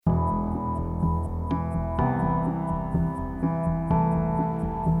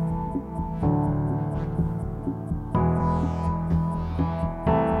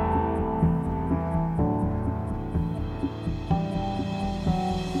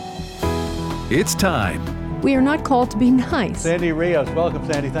It's time. We are not called to be nice. Sandy Rios, welcome,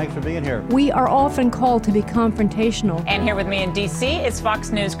 Sandy. Thanks for being here. We are often called to be confrontational. And here with me in D.C. is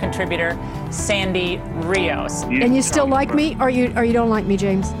Fox News contributor Sandy Rios. And you still like me, or you don't like me,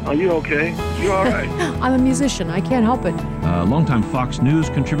 James? Are you okay? You all right? I'm a musician. I can't help it. Longtime Fox News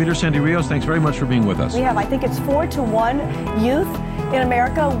contributor Sandy Rios, thanks very much for being with us. We have, I think it's 4-1 youth in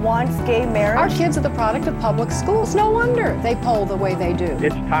America wants gay marriage. Our kids are the product of public schools. No wonder they poll the way they do.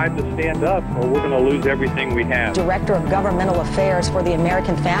 It's time to stand up or we're going to lose everything we have. Director of Governmental Affairs for the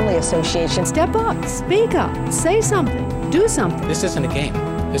American Family Association. Step up, speak up, say something, do something. This isn't a game.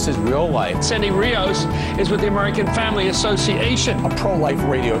 This is real life. Sandy Rios is with the American Family Association. A pro-life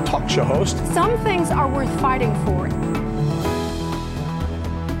radio talk show host. Some things are worth fighting for.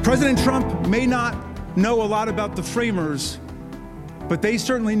 President Trump may not know a lot about the framers, but they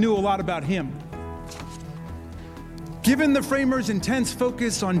certainly knew a lot about him. Given the framers' intense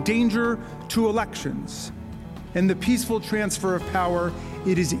focus on danger to elections and the peaceful transfer of power,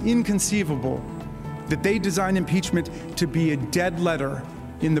 it is inconceivable that they designed impeachment to be a dead letter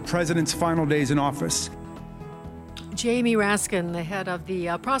in the president's final days in office. Jamie Raskin, the head of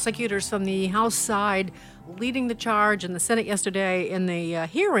the prosecutors from the House side, leading the charge in the Senate yesterday in the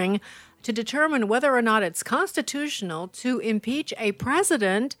hearing to determine whether or not it's constitutional to impeach a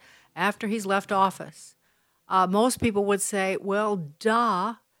president after he's left office. Most people would say, well,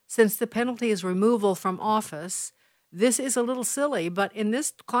 duh, since the penalty is removal from office, this is a little silly. But in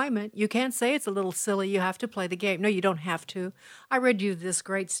this climate, you can't say it's a little silly. You have to play the game. No, you don't have to. I read you this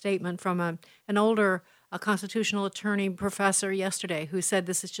great statement from an older constitutional attorney professor yesterday who said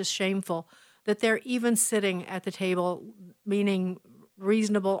this is just shameful, that they're even sitting at the table, meaning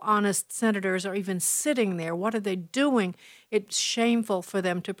reasonable, honest senators are even sitting there. What are they doing? It's shameful for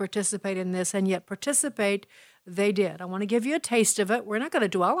them to participate in this, and yet participate they did. I want to give you a taste of it. We're not going to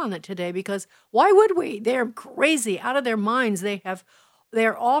dwell on it today because why would we? They're crazy, out of their minds.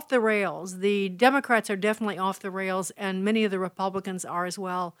 They're off the rails. The Democrats are definitely off the rails, and many of the Republicans are as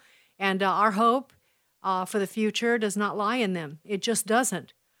well. And our hope for the future does not lie in them. It just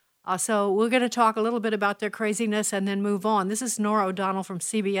doesn't. So we're going to talk a little bit about their craziness and then move on. This is Norah O'Donnell from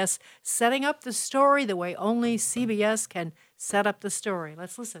CBS setting up the story the way only CBS can set up the story.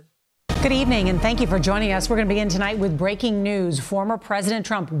 Let's listen. Good evening, and thank you for joining us. We're going to begin tonight with breaking news. Former President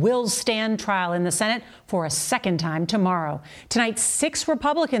Trump will stand trial in the Senate for a second time tomorrow. Tonight, 6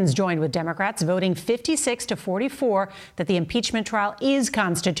 Republicans joined with Democrats, voting 56-44 that the impeachment trial is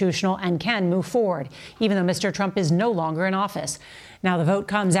constitutional and can move forward, even though Mr. Trump is no longer in office. Now, the vote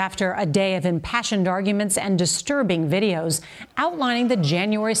comes after a day of impassioned arguments and disturbing videos outlining the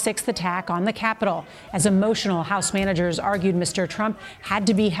January 6th attack on the Capitol, as emotional House managers argued Mr. Trump had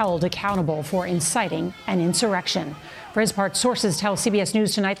to be held accountable for inciting an insurrection. For his part, sources tell CBS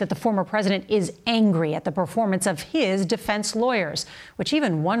News tonight that the former president is angry at the performance of his defense lawyers, which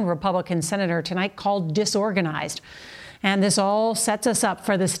even one Republican senator tonight called disorganized. And this all sets us up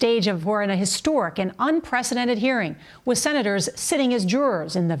for the stage of we're in a historic and unprecedented hearing with senators sitting as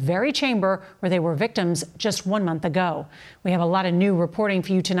jurors in the very chamber where they were victims just 1 month ago. We have a lot of new reporting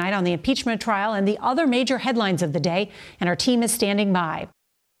for you tonight on the impeachment trial and the other major headlines of the day, and our team is standing by.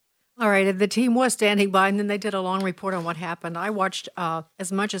 All right, the team was standing by, and then they did a long report on what happened. I watched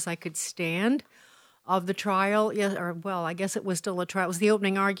as much as I could stand of the trial. I guess it was still a trial. It was the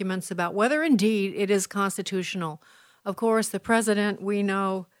opening arguments about whether indeed it is constitutional. Of course, the president, we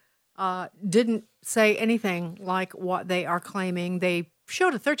know, didn't say anything like what they are claiming. They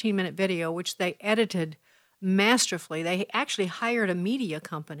showed a 13-minute video, which they edited masterfully. They actually hired a media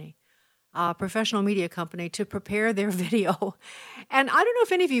company, a professional media company, to prepare their video. And I don't know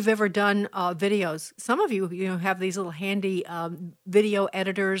if any of you have ever done videos. Some of you have these little handy video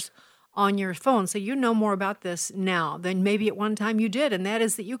editors on your phone, so you know more about this now than maybe at one time you did, and that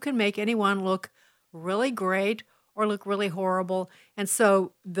is that you can make anyone look really great or look really horrible. And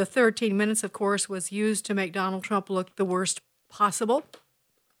so the 13 minutes, of course, was used to make Donald Trump look the worst possible,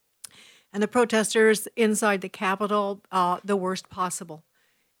 and the protesters inside the Capitol the worst possible.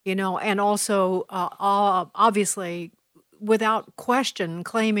 And also, obviously, without question,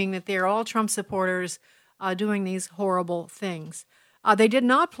 claiming that they're all Trump supporters doing these horrible things. They did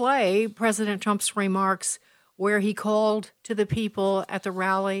not play President Trump's remarks where he called to the people at the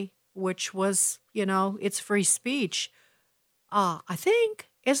rally, which was, it's free speech. I think,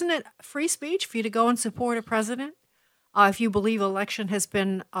 isn't it free speech for you to go and support a president? If you believe election has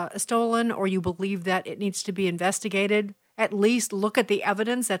been stolen, or you believe that it needs to be investigated, at least look at the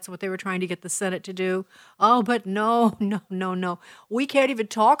evidence. That's what they were trying to get the Senate to do. Oh, but no. We can't even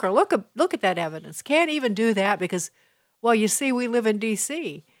talk or look at that evidence. Can't even do that because, well, you see, we live in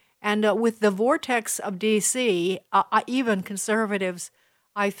D.C., And with the vortex of D.C., even conservatives,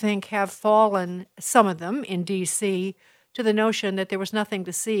 I think, have fallen, some of them in D.C., to the notion that there was nothing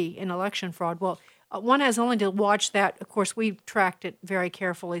to see in election fraud. Well, one has only to watch that. Of course, we've tracked it very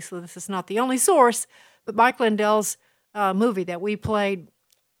carefully, so this is not the only source. But Mike Lindell's movie that we played,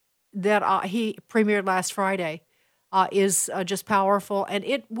 that he premiered last Friday, is just powerful. And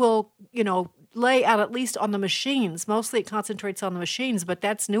it will, lay out at least on the machines. Mostly it concentrates on the machines, but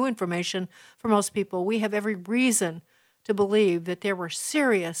that's new information for most people. We have every reason to believe that there were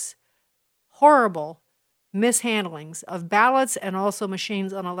serious, horrible mishandlings of ballots and also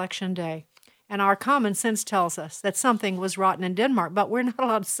machines on Election Day. And our common sense tells us that something was rotten in Denmark, but we're not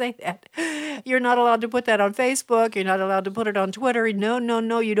allowed to say that. You're not allowed to put that on Facebook. You're not allowed to put it on Twitter.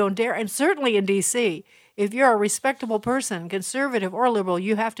 No, you don't dare. And certainly in D.C., if you're a respectable person, conservative or liberal,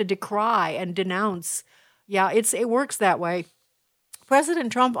 you have to decry and denounce. Yeah, it works that way.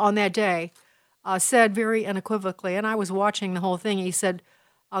 President Trump on that day said very unequivocally, and I was watching the whole thing, he said,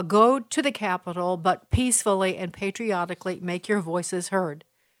 go to the Capitol, but peacefully and patriotically make your voices heard.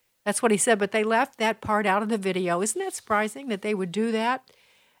 That's what he said, but they left that part out of the video. Isn't that surprising that they would do that?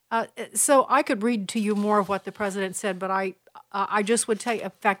 So I could read to you more of what the president said, but I just would tell you,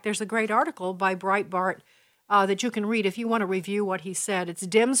 in fact, there's a great article by Breitbart that you can read if you want to review what he said. It's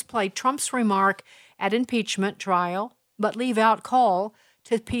Dems play Trump's remark at impeachment trial, but leave out call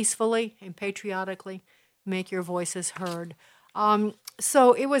to peacefully and patriotically make your voices heard.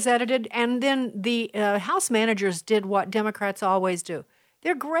 So it was edited, and then the House managers did what Democrats always do.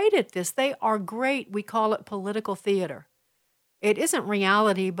 They're great at this. They are great. We call it political theater. It isn't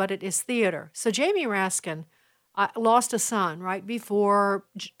reality, but it is theater. So Jamie Raskin lost a son right before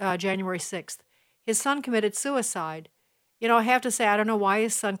January 6th. His son committed suicide. I have to say, I don't know why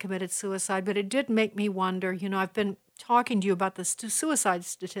his son committed suicide, but it did make me wonder. I've been talking to you about the suicide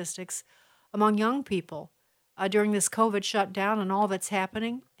statistics among young people during this COVID shutdown and all that's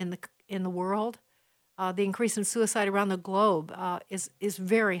happening in the world. The increase in suicide around the globe is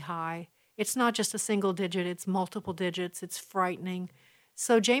very high. It's not just a single digit; it's multiple digits. It's frightening.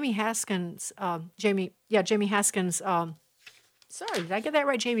 So Jamie Haskins, Jamie Haskins. Sorry, did I get that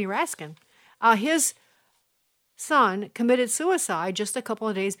right? Jamie Raskin. His son committed suicide just a couple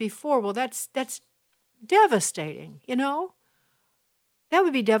of days before. Well, that's devastating. That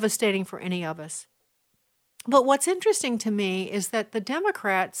would be devastating for any of us. But what's interesting to me is that the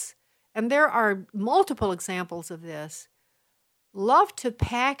Democrats, and there are multiple examples of this, love to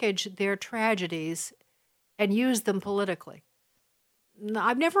package their tragedies and use them politically.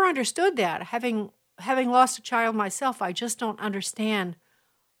 I've never understood that. Having lost a child myself, I just don't understand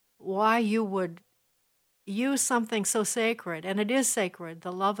why you would use something so sacred, and it is sacred,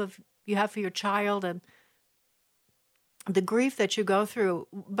 the love you have for your child and the grief that you go through.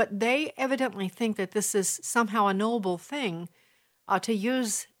 But they evidently think that this is somehow a noble thing, to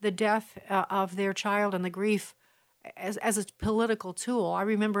use the death of their child and the grief as a political tool. I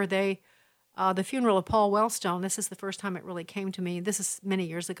remember the funeral of Paul Wellstone. This is the first time it really came to me. This is many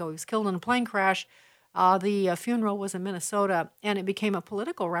years ago. He was killed in a plane crash. The funeral was in Minnesota, and it became a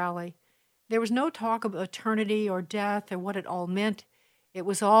political rally. There was no talk of eternity or death or what it all meant. It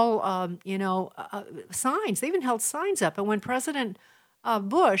was all, signs. They even held signs up. And when President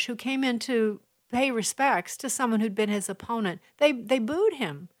Bush, who came in to pay respects to someone who'd been his opponent, they booed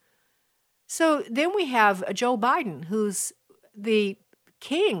him. So then we have Joe Biden, who's the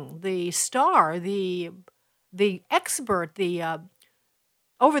king, the star, the expert, the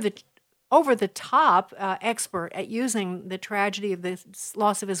over the top expert at using the tragedy of the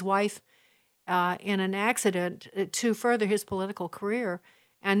loss of his wife in an accident to further his political career.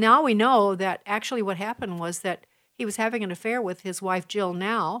 And now we know that actually what happened was that he was having an affair with his wife Jill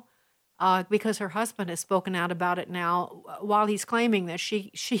now, because her husband has spoken out about it now, while he's claiming that she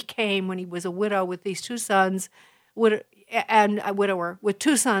came when he was a widow with these two sons, and a widower with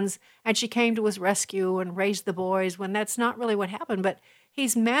two sons, and she came to his rescue and raised the boys, when that's not really what happened. But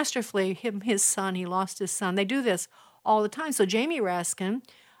he's masterfully, his son, he lost his son. They do this all the time. So Jamie Raskin,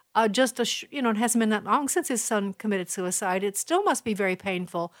 it hasn't been that long since his son committed suicide. It still must be very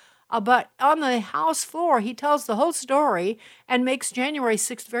painful. But on the House floor, he tells the whole story and makes January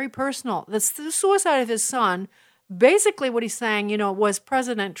 6th very personal. The suicide of his son, basically what he's saying, was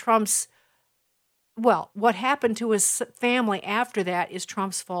President Trump's, what happened to his family after that is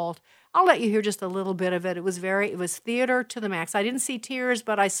Trump's fault. I'll let you hear just a little bit of it. It was theater to the max. I didn't see tears,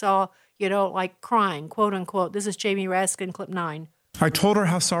 but I saw, like crying, quote unquote. This is Jamie Raskin, clip 9. I told her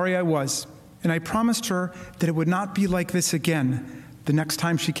how sorry I was, and I promised her that it would not be like this again the next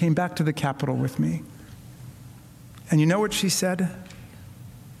time she came back to the Capitol with me. And you know what she said?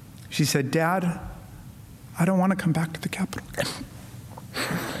 She said, "Dad, I don't want to come back to the Capitol."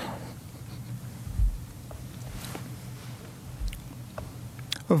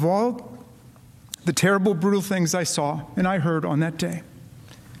 Of all the terrible, brutal things I saw and I heard on that day,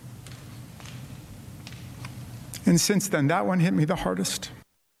 and since then, that one hit me the hardest.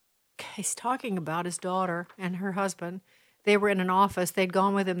 He's talking about his daughter and her husband. They were in an office. They'd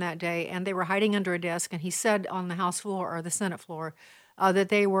gone with him that day, and they were hiding under a desk. And he said on the House floor or the Senate floor that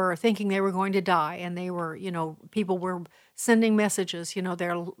they were thinking they were going to die, and they were, people were sending messages,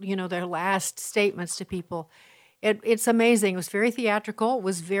 their last statements to people. It's amazing. It was very theatrical. It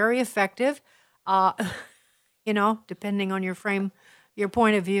was very effective. Depending on your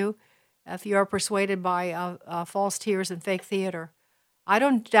point of view, if you are persuaded by false tears and fake theater. I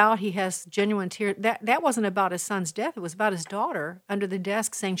don't doubt he has genuine tears. That wasn't about his son's death. It was about his daughter under the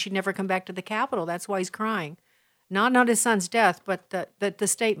desk saying she'd never come back to the Capitol. That's why he's crying. Not his son's death, but the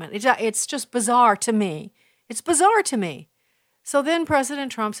statement. It's just bizarre to me. It's bizarre to me. So then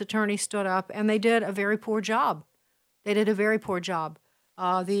President Trump's attorney stood up, and they did a very poor job. The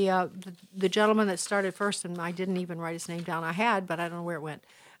gentleman that started first, and I didn't even write his name down. I had, but I don't know where it went.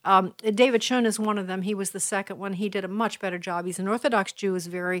 David Schoen is one of them. He was the second one. He did a much better job. He's an Orthodox Jew, is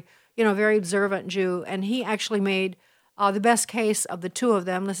very observant Jew, and he actually made the best case of the two of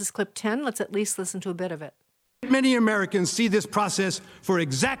them. This is clip 10. Let's at least listen to a bit of it. Many Americans see this process for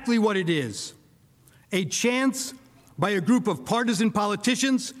exactly what it is: a chance by a group of partisan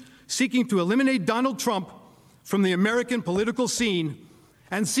politicians seeking to eliminate Donald Trump from the American political scene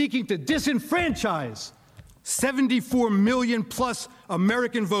and seeking to disenfranchise 74 million plus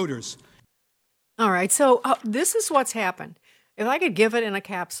American voters. All right, so this is what's happened. If I could give it in a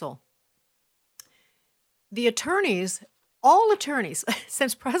capsule, the attorneys, all attorneys,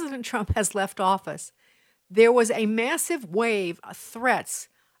 since President Trump has left office, there was a massive wave of threats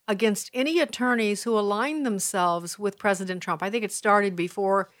against any attorneys who aligned themselves with President Trump. I think it started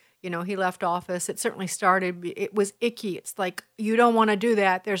before, he left office. It certainly started, it was icky. It's like, you don't want to do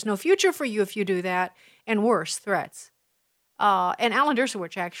that. There's no future for you if you do that. And worse, threats. And Alan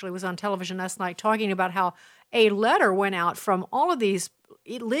Dershowitz actually was on television last night talking about how a letter went out from all of these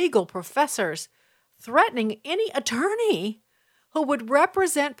illegal professors threatening any attorney who would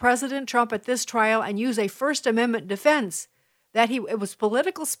represent President Trump at this trial and use a First Amendment defense, that it was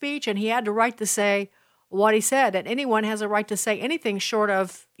political speech and he had the right to say what he said, and anyone has a right to say anything short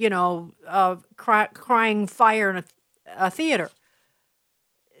of, crying fire in a theater.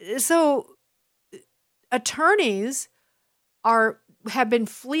 So attorneys have been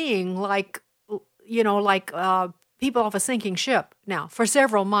fleeing like people off a sinking ship now for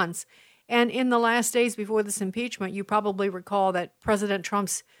several months. And in the last days before this impeachment, you probably recall that President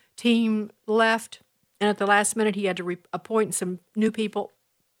Trump's team left, and at the last minute he had to appoint some new people.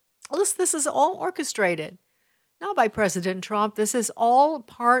 This is all orchestrated, not by President Trump. This is all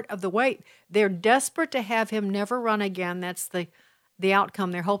part of the wait. They're desperate to have him never run again. That's the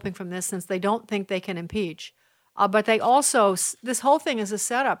outcome they're hoping from this, since they don't think they can impeach. But they also, this whole thing is a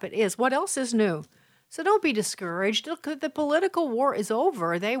setup. It is. What else is new? So don't be discouraged. The political war is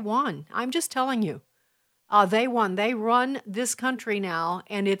over. They won. I'm just telling you. They won. They run this country now.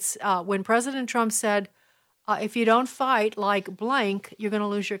 And it's when President Trump said, if you don't fight like blank, you're going to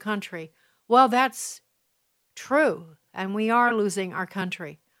lose your country. Well, that's true. And we are losing our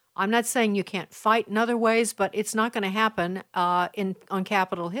country. I'm not saying you can't fight in other ways, but it's not going to happen on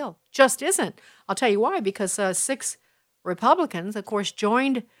Capitol Hill. Just isn't. I'll tell you why. Because 6 Republicans, of course,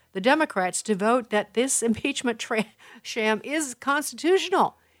 joined the Democrats to vote that this impeachment sham is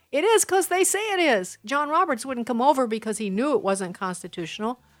constitutional. It is because they say it is. John Roberts wouldn't come over because he knew it wasn't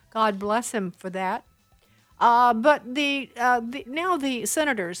constitutional. God bless him for that. But now the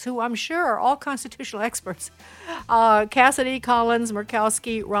senators, who I'm sure are all constitutional experts, Cassidy, Collins,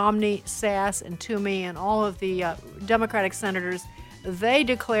 Murkowski, Romney, Sass, and Toomey, and all of the Democratic senators, they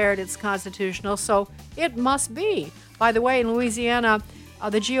declared it's constitutional, so it must be. By the way, in Louisiana,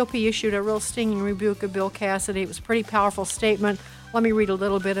 the GOP issued a real stinging rebuke of Bill Cassidy. It was a pretty powerful statement. Let me read a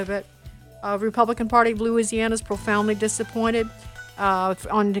little bit of it. Republican Party of Louisiana is profoundly disappointed.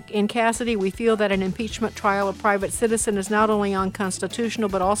 In Cassidy, we feel that an impeachment trial of private citizen is not only unconstitutional,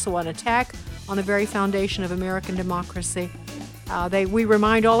 but also an attack on the very foundation of American democracy. We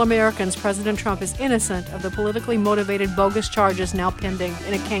remind all Americans President Trump is innocent of the politically motivated bogus charges now pending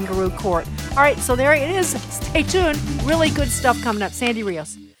in a kangaroo court. All right, so there it is. Stay tuned. Really good stuff coming up. Sandy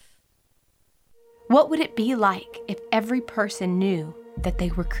Rios. What would it be like if every person knew that they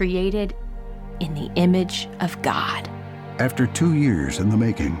were created in the image of God? After 2 years in the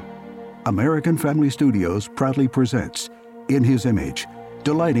making, American Family Studios proudly presents In His Image,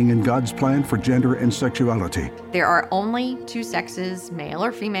 delighting in God's plan for gender and sexuality. There are only two sexes, male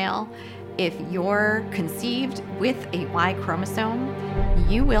or female. If you're conceived with a Y chromosome,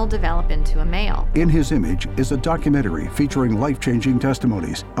 you will develop into a male. In His Image is a documentary featuring life-changing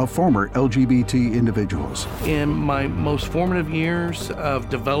testimonies of former LGBT individuals. In my most formative years of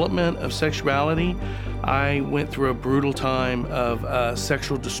development of sexuality, I went through a brutal time of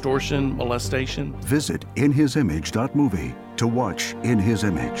sexual distortion, molestation. Visit inhisimage.movie to watch In His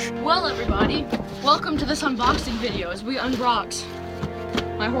Image. Well, everybody, welcome to this unboxing video as we unbox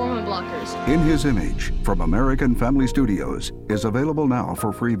my hormone blockers. In His Image from American Family Studios is available now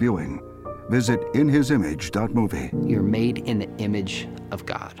for free viewing. Visit inhisimage.movie. You're made in the image of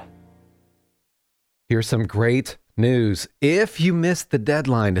God. Here's some great news. If you missed the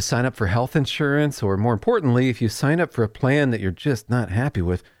deadline to sign up for health insurance, or more importantly, if you sign up for a plan that you're just not happy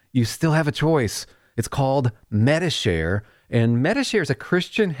with, you still have a choice. It's called Medi-Share, and Medi-Share is a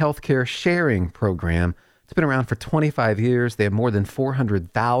Christian healthcare sharing program. It's been around for 25 years. They have more than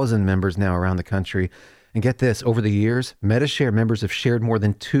 400,000 members now around the country. And get this, over the years, Medi-Share members have shared more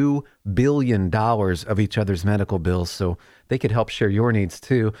than $2 billion of each other's medical bills, so they could help share your needs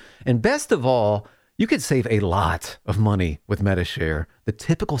too. And best of all, you could save a lot of money with Medi-Share. The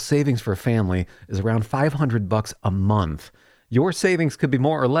typical savings for a family is around $500 a month. Your savings could be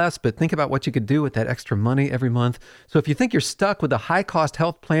more or less, but think about what you could do with that extra money every month. So if you think you're stuck with a high-cost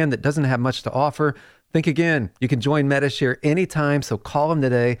health plan that doesn't have much to offer, think again. You can join Medi-Share anytime, so call them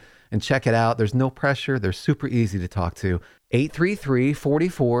today and check it out. There's no pressure. They're super easy to talk to.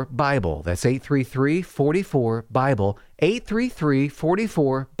 833-44-BIBLE. That's 833-44-BIBLE.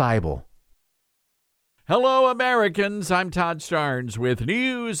 833-44-BIBLE. Hello, Americans. I'm Todd Starnes with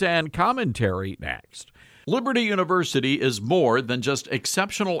news and commentary next. Liberty University is more than just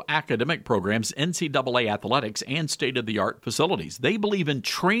exceptional academic programs, NCAA athletics, and state-of-the-art facilities. They believe in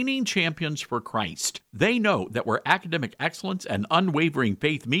training champions for Christ. They know that where academic excellence and unwavering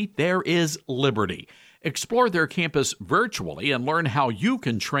faith meet, there is liberty. Explore their campus virtually and learn how you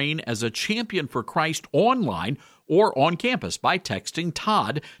can train as a champion for Christ online or on campus by texting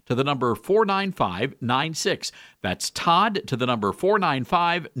Todd to the number 49596. That's Todd to the number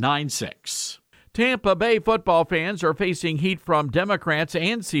 49596. Tampa Bay football fans are facing heat from Democrats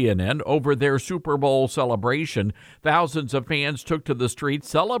and CNN over their Super Bowl celebration. Thousands of fans took to the streets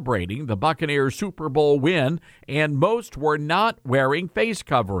celebrating the Buccaneers' Super Bowl win, and most were not wearing face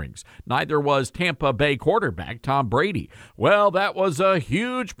coverings. Neither was Tampa Bay quarterback Tom Brady. Well, that was a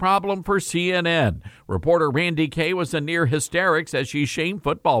huge problem for CNN. Reporter Randy Kay was in near hysterics as she shamed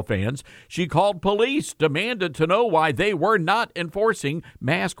football fans. She called police, demanded to know why they were not enforcing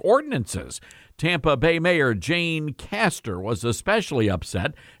mask ordinances. Tampa Bay Mayor Jane Castor was especially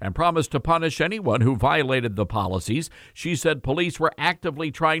upset and promised to punish anyone who violated the policies. She said police were actively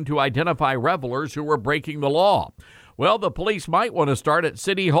trying to identify revelers who were breaking the law. Well, the police might want to start at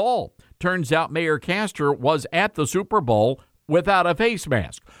City Hall. Turns out Mayor Castor was at the Super Bowl without a face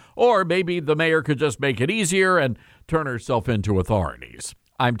mask. Or maybe the mayor could just make it easier and turn herself into authorities.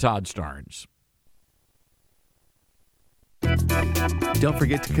 I'm Todd Starnes. Don't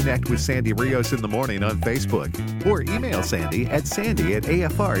forget to connect with Sandy Rios in the morning on Facebook or email Sandy at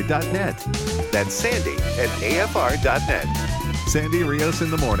sandy@afr.net. That's sandy@afr.net. Sandy Rios in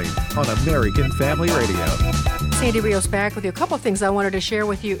the morning on American Family Radio. Sandy Rios back with you. A couple of things I wanted to share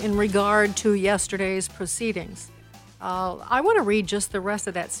with you in regard to yesterday's proceedings. I want to read just the rest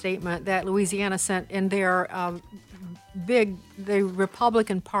of that statement that Louisiana sent in their the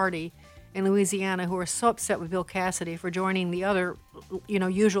Republican Party in Louisiana, who are so upset with Bill Cassidy for joining the other,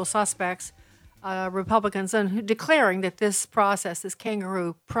 usual suspects, Republicans, and declaring that this process, this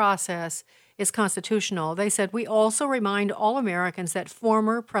kangaroo process, is constitutional. They said, "We also remind all Americans that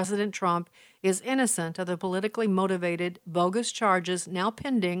former President Trump is innocent of the politically motivated, bogus charges now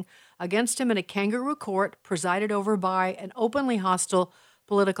pending against him in a kangaroo court presided over by an openly hostile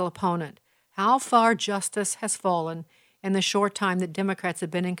political opponent. How far justice has fallen in the short time that Democrats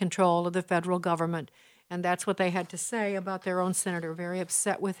have been in control of the federal government." And that's what they had to say about their own senator, very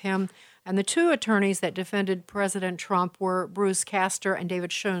upset with him. And the two attorneys that defended President Trump were Bruce Castor and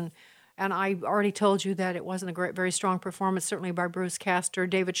David Schoen. And I already told you that it wasn't a very strong performance, certainly by Bruce Castor.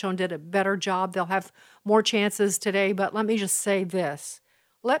 David Schoen did a better job. They'll have more chances today. But let me just say this.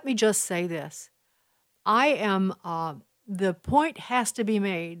 The point has to be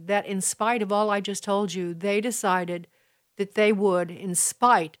made that in spite of all I just told you, they decided that they would, in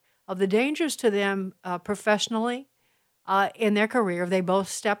spite of the dangers to them professionally in their career, they both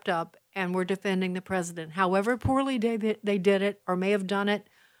stepped up and were defending the president. However poorly they did it or may have done it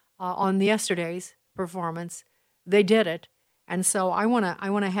on yesterday's performance, they did it. And so I want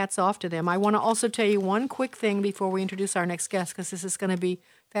to hats off to them. I want to also tell you one quick thing before we introduce our next guest, because this is going to be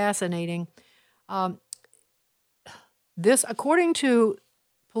fascinating. This, according to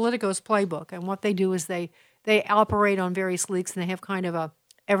Politico's playbook, and what they do is they operate on various leaks, and they have kind of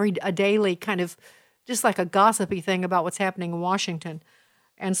a daily kind of just like a gossipy thing about what's happening in Washington.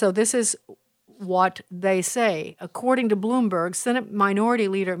 And so this is what they say. According to Bloomberg, Senate Minority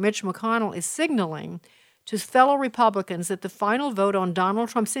Leader Mitch McConnell is signaling to fellow Republicans that the final vote on Donald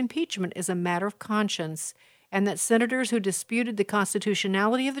Trump's impeachment is a matter of conscience, and that senators who disputed the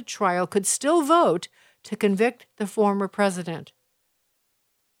constitutionality of the trial could still vote to convict the former president.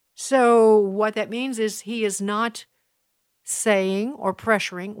 So what that means is he is not saying or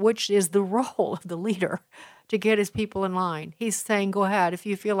pressuring, which is the role of the leader, to get his people in line. He's saying, go ahead if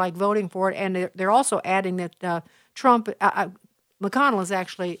you feel like voting for it. And they're also adding that McConnell is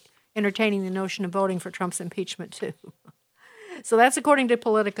actually entertaining the notion of voting for Trump's impeachment too. So that's according to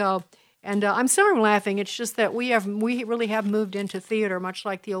Politico. And I'm sorry I'm laughing. It's just that we really have moved into theater, much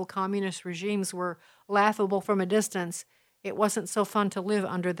like the old communist regimes were laughable from a distance. It wasn't so fun to live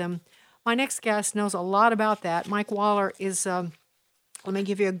under them. My next guest knows a lot about that. Mike Waller is, let me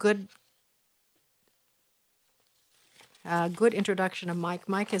give you a good introduction of Mike.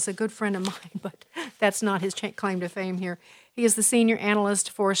 Mike is a good friend of mine, but that's not his claim to fame here. He is the senior analyst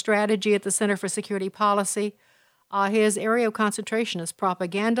for strategy at the Center for Security Policy. His area of concentration is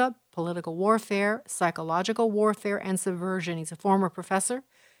propaganda, political warfare, psychological warfare, and subversion. He's a former professor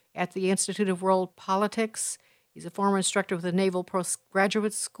at the Institute of World Politics. He's a former instructor with the Naval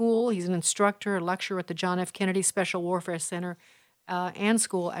Postgraduate School. He's an instructor, a lecturer at the John F. Kennedy Special Warfare Center and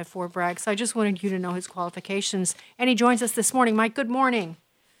School at Fort Bragg. So I just wanted you to know his qualifications. And he joins us this morning. Mike, good morning.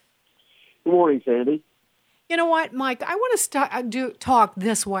 Good morning, Sandy. You know what, Mike? I want to talk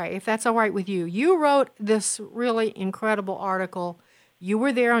this way, if that's all right with you. You wrote this really incredible article. You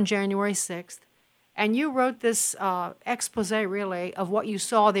were there on January 6th, and you wrote this expose, really, of what you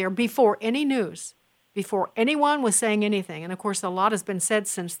saw there before any news, before anyone was saying anything. And, of course, a lot has been said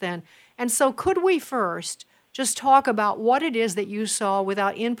since then. And so could we first just talk about what it is that you saw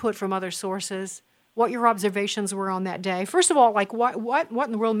without input from other sources, what your observations were on that day? First of all, like what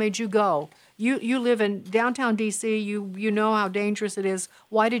in the world made you go? You live in downtown D.C., you know how dangerous it is.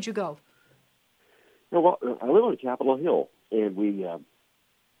 Why did you go? Well, I live on Capitol Hill, and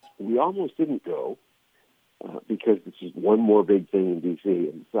we almost didn't go because this is one more big thing in D.C.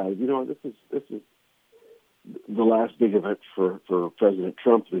 and decided, this is the last big event for President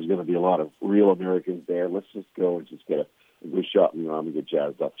Trump. There's going to be a lot of real Americans there. Let's just go and just get a good shot in the arm and get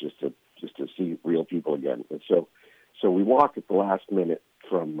jazzed up just to see real people again. And so we walked at the last minute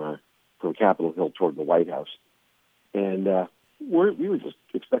from Capitol Hill toward the White House, and we were just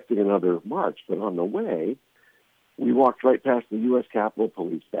expecting another march. But on the way, we walked right past the U.S. Capitol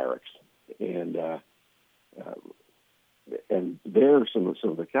Police Barracks, and there some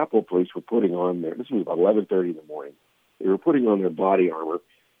of the Capitol Police were putting on their. This was about 11:30 in the morning. They were putting on their body armor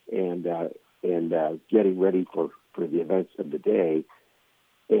and getting ready for the events of the day.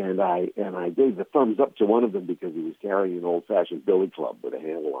 And I gave the thumbs up to one of them because he was carrying an old-fashioned billy club with a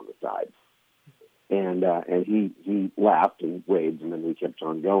handle on the side. And he laughed and waved, and then we kept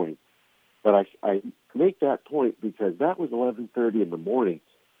on going. But I make that point because that was 11:30 in the morning.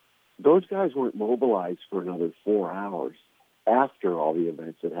 Those guys weren't mobilized for another 4 hours after all the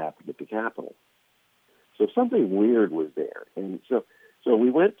events that happened at the Capitol. So something weird was there. And so we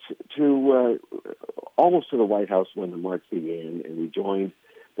went to almost to the White House when the march began, and we joined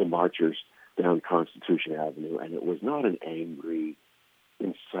the marchers down Constitution Avenue. And it was not an angry,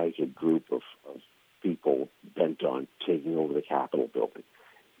 incited group of people bent on taking over the Capitol building.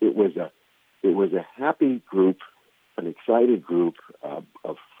 It was a happy group, an excited group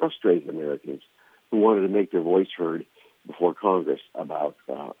of frustrated Americans who wanted to make their voice heard before Congress about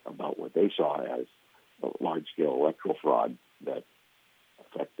what they saw as a large-scale electoral fraud that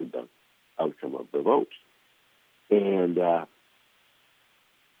affected the outcome of the vote. And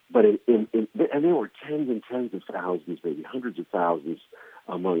and there were tens and tens of thousands, maybe hundreds of thousands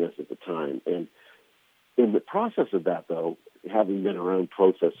among us at the time. And in the process of that, though, having been around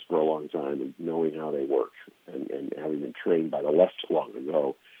protests for a long time and knowing how they work and having been trained by the left long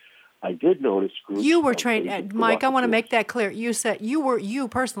ago, I did notice groups. You were trained, Mike, I want to make that clear. You said you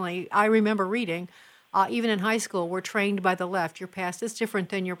personally, I remember reading, even in high school, were trained by the left. Your past is different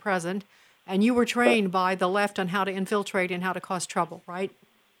than your present, and you were trained by the left on how to infiltrate and how to cause trouble, right?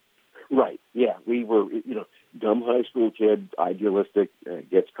 Right, yeah. We were, dumb high school kid, idealistic,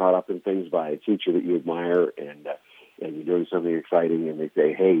 gets caught up in things by a teacher that you admire, and you're doing something exciting, and they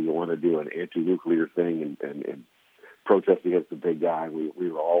say, hey, you want to do an anti-nuclear thing and protest against the big guy. We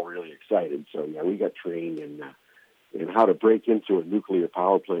were all really excited. So yeah, we got trained in how to break into a nuclear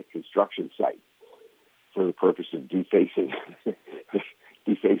power plant construction site for the purpose of defacing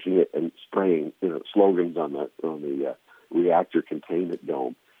it and spraying slogans on the reactor containment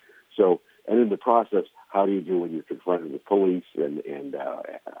dome. So, and in the process, how do you do when you're confronted with police, and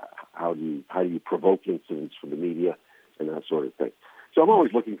how do you provoke incidents for the media and that sort of thing. So I'm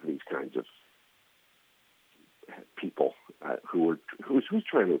always looking for these kinds of people who's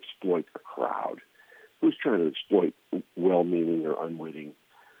trying to exploit a crowd, who's trying to exploit well-meaning or unwitting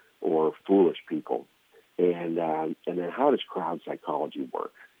or foolish people, and then how does crowd psychology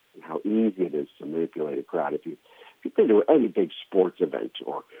work, and how easy it is to manipulate a crowd. If you've been to any big sports event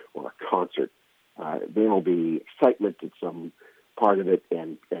or a concert, there will be excitement at some part of it,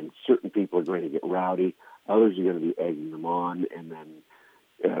 and certain people are going to get rowdy, others are going to be egging them on, and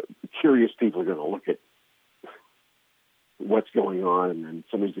then curious people are going to look at what's going on, and then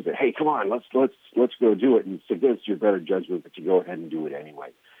somebody's going to say, "Hey, come on, let's go do it." And it's against your better judgment, but you go ahead and do it anyway.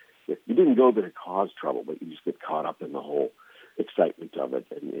 You didn't go there to cause trouble, but you just get caught up in the whole excitement of it,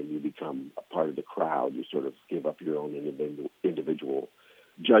 and you become a part of the crowd. You sort of give up your own individual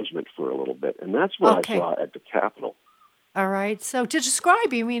judgment for a little bit, and that's what I saw at the Capitol. All right. So to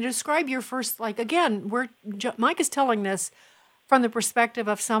describe your first, Mike is telling this from the perspective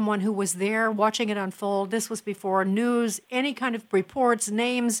of someone who was there watching it unfold. This was before news, any kind of reports,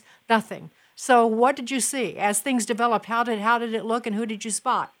 names, nothing. So what did you see as things developed? How did it look, and who did you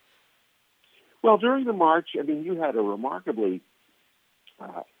spot? Well, during the march, you had a remarkably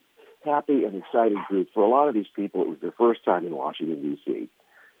happy and excited group. For a lot of these people, it was their first time in Washington, D.C.,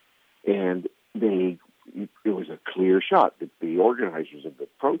 and it was a clear shot that the organizers of the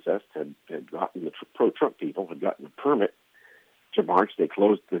protest had gotten, the pro-Trump people had gotten a permit to march. They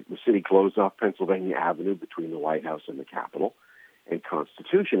closed, the city closed off Pennsylvania Avenue between the White House and the Capitol, and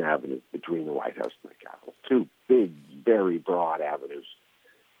Constitution Avenue between the White House and the Capitol. Two big, very broad avenues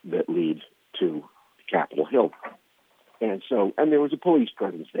that lead to Capitol Hill. And there was a police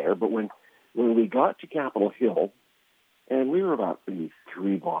presence there, but when we got to Capitol Hill, and we were about maybe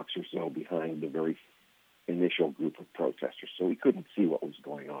 3 blocks or so behind the very initial group of protesters, so we couldn't see what was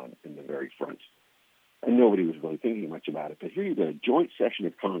going on in the very front. And nobody was really thinking much about it. But here you've got a joint session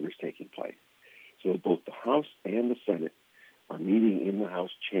of Congress taking place. So both the House and the Senate are meeting in the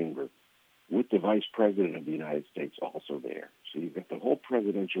House chamber with the Vice President of the United States also there. So you've got the whole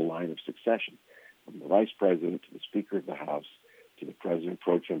presidential line of succession, from the Vice President to the Speaker of the House to the President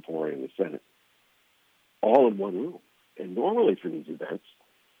pro tempore in the Senate, all in one room. And normally for these events,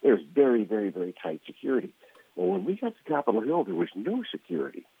 there's very, very, very tight security. Well, when we got to Capitol Hill, there was no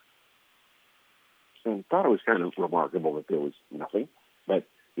security. So I thought it was kind of remarkable that there was nothing. But,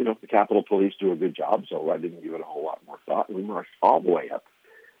 the Capitol Police do a good job, so I didn't give it a whole lot more thought. And we marched all the way up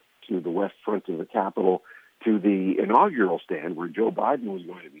to the west front of the Capitol to the inaugural stand where Joe Biden was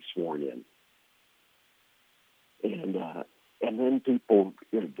going to be sworn in. And then people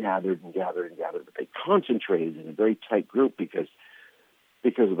gathered, but they concentrated in a very tight group because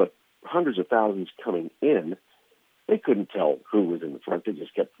of the hundreds of thousands coming in. They couldn't tell who was in the front. They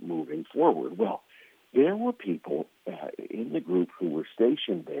just kept moving forward. Well, there were people in the group who were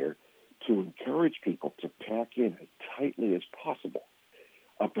stationed there to encourage people to pack in as tightly as possible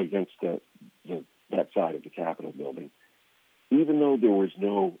up against that side of the Capitol building, even though there was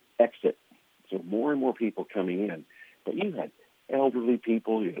no exit. So more and more people coming in. But you had elderly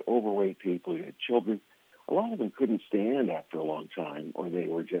people, you had overweight people, you had children. A lot of them couldn't stand after a long time, or they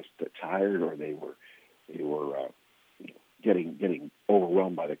were just tired, or they were getting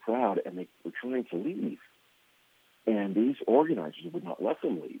overwhelmed by the crowd, and they were trying to leave. And these organizers would not let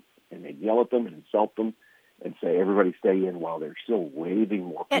them leave, and they'd yell at them and insult them and say, "Everybody stay in," while they're still waving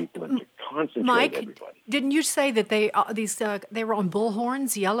more people and to concentrate Mike, everybody. Didn't you say that they were on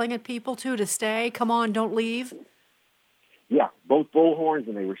bullhorns yelling at people to stay? Come on, don't leave. Yeah, both bullhorns,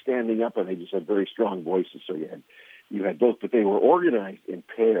 and they were standing up, and they just had very strong voices. So you had both, but they were organized in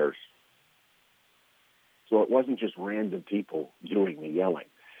pairs. So it wasn't just random people doing the yelling.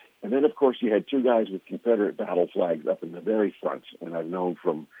 And then, of course, you had 2 guys with Confederate battle flags up in the very front. And I've known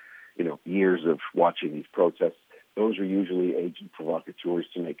from, years of watching these protests, those are usually agent provocateurs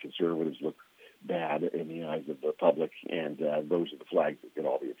to make conservatives look bad in the eyes of the public. And those are the flags that get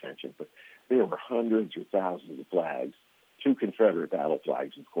all the attention. But there were hundreds or thousands of flags, 2 Confederate battle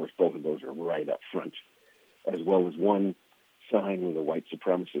flags. Of course, both of those are right up front, as well as one sign with a white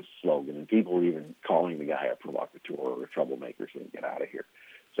supremacist slogan, and people were even calling the guy a provocateur or a troublemaker, saying, "Get out of here."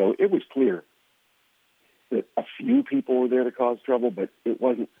 So it was clear that a few people were there to cause trouble, but it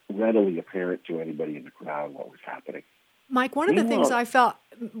wasn't readily apparent to anybody in the crowd what was happening. Mike, one of the things I felt,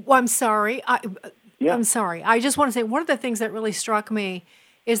 well, I'm sorry. I'm sorry. I just want to say one of the things that really struck me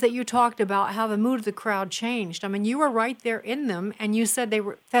is that you talked about how the mood of the crowd changed. I mean, you were right there in them, and you said they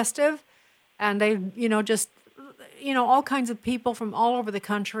were festive, and they, all kinds of people from all over the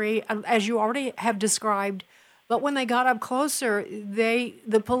country, as you already have described. But when they got up closer,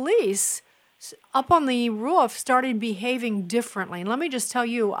 the police up on the roof started behaving differently. And let me just tell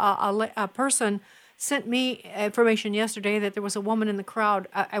you, a person sent me information yesterday that there was a woman in the crowd,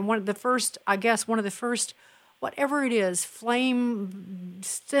 and one of the first, whatever it is, flame,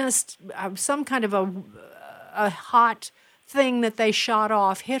 some kind of a hot thing that they shot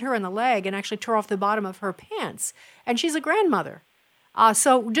off, hit her in the leg and actually tore off the bottom of her pants. And she's a grandmother.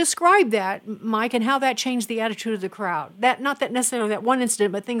 So describe that, Mike, and how that changed the attitude of the crowd. Not that necessarily that one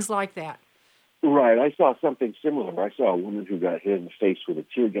incident, but things like that. Right. I saw something similar. I saw a woman who got hit in the face with a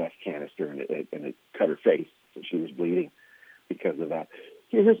tear gas canister, and it cut her face, so she was bleeding because of that.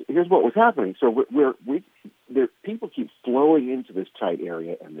 Here's what was happening. So people keep flowing into this tight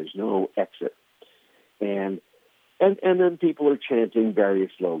area, and there's no exit. And then people are chanting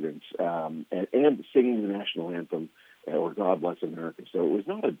various slogans and singing the national anthem or God Bless America. So it was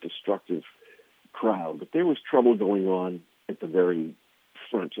not a destructive crowd, but there was trouble going on at the very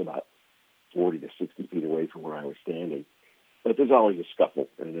front, about 40 to 60 feet away from where I was standing. But there's always a scuffle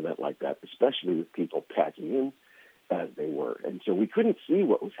in an event like that, especially with people packing in as they were. And so we couldn't see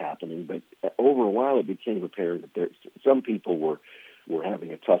what was happening, but over a while it became apparent that some people were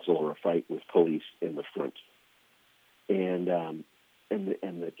having a tussle or a fight with police in the front. And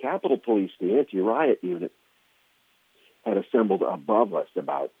the Capitol Police, the anti-riot unit, had assembled above us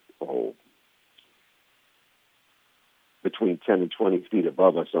about, between 10 and 20 feet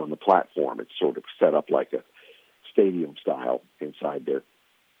above us on the platform. It's sort of set up like a stadium style inside there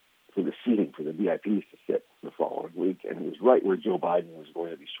for the seating for the VIPs to sit the following week. And it was right where Joe Biden was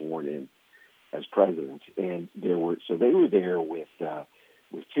going to be sworn in as president. And they were there with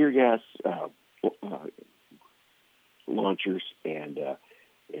tear gas launchers and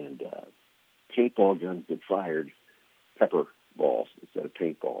paintball guns that fired pepper balls instead of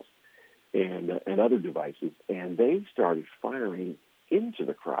paintballs. And other devices, and they started firing into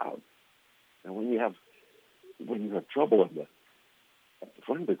the crowd. And when you have trouble at the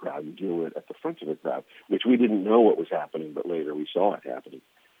front of the crowd, you deal with it at the front of the crowd, which we didn't know what was happening, but later we saw it happening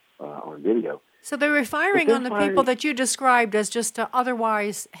on video. So they were firing on the people that you described as just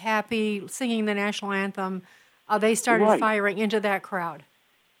otherwise happy, singing the national anthem. They started firing into that crowd.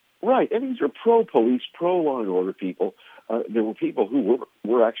 Right, and these are pro-police, pro-law and order people. There were people who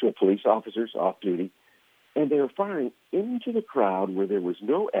were actual police officers off duty, and they were firing into the crowd where there was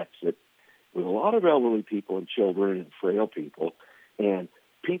no exit, with a lot of elderly people and children and frail people, and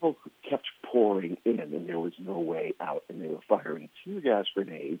people kept pouring in, and there was no way out, and they were firing tear gas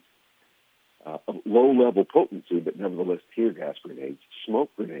grenades, of low-level potency, but nevertheless tear gas grenades, smoke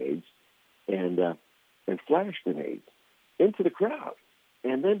grenades, and flash grenades into the crowd.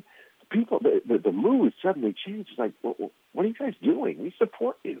 And then people, the mood suddenly changed. It's like, well, what are you guys doing? We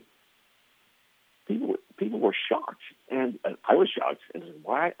support you. People were shocked, and I was shocked. And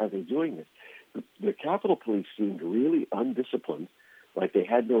why are they doing this? The Capitol Police seemed really undisciplined, like they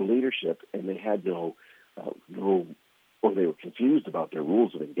had no leadership, and they had or they were confused about their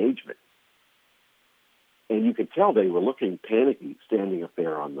rules of engagement. And you could tell they were looking panicky, standing up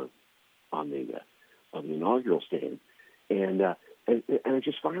there on the inaugural stand, and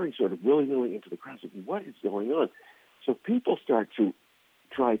just firing sort of willy-nilly into the crowd. Like, what is going on? So people start to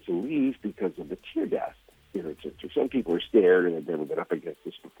try to leave because of the tear gas. Some people were scared and had never been up against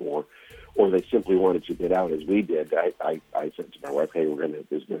this before, or they simply wanted to get out, as we did. I said to my wife, "Hey,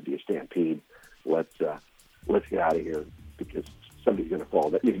 there's going to be a stampede. Let's get out of here because somebody's going to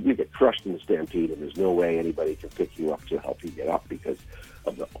fall. You get crushed in the stampede, and there's no way anybody can pick you up to help you get up because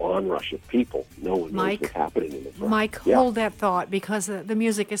of the onrush of people. No one knows what's happening in the front." Mike, hold that thought because the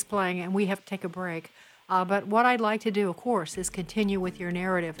music is playing and we have to take a break. But what I'd like to do, of course, is continue with your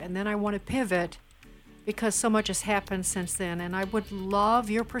narrative, and then I want to pivot because so much has happened since then, and I would love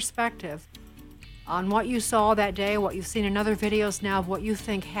your perspective on what you saw that day, what you've seen in other videos now, what you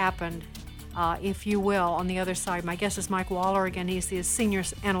think happened, if you will, on the other side. My guest is Mike Waller. Again, he's the senior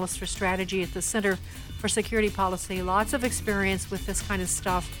analyst for strategy at the Center for Security Policy. Lots of experience with this kind of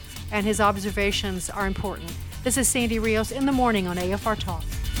stuff, and his observations are important. This is Sandy Rios in the morning on AFR Talk.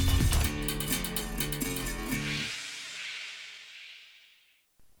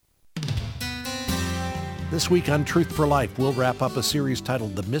 This week on Truth for Life, we'll wrap up a series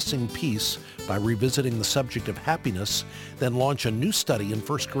titled The Missing Piece by revisiting the subject of happiness, then launch a new study in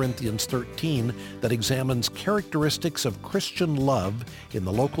 1 Corinthians 13 that examines characteristics of Christian love in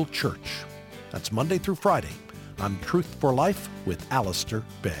the local church. That's Monday through Friday on Truth for Life with Alistair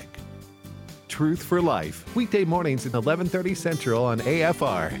Begg. Truth for Life, weekday mornings at 11:30 Central on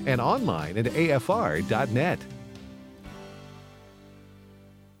AFR and online at afr.net.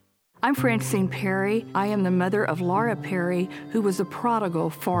 I'm Francine Perry. I am the mother of Laura Perry, who was a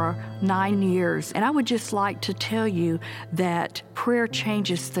prodigal for 9 years. And I would just like to tell you that prayer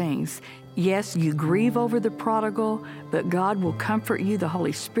changes things. Yes, you grieve over the prodigal, but God will comfort you. The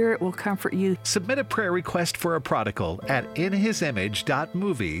Holy Spirit will comfort you. Submit a prayer request for a prodigal at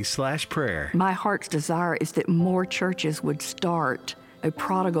inhisimage.movie/prayer. My heart's desire is that more churches would start a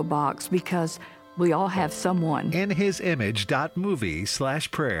prodigal box because we all have someone.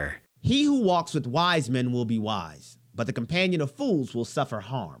 inhisimage.movie/prayer. He who walks with wise men will be wise, but the companion of fools will suffer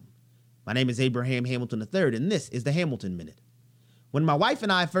harm. My name is Abraham Hamilton III, and this is the Hamilton Minute. When my wife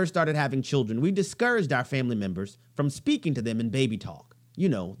and I first started having children, we discouraged our family members from speaking to them in baby talk. You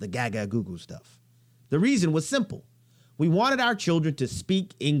know, the gaga goo-goo stuff. The reason was simple. We wanted our children to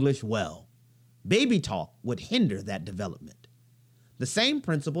speak English well. Baby talk would hinder that development. The same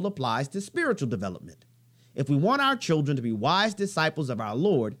principle applies to spiritual development. If we want our children to be wise disciples of our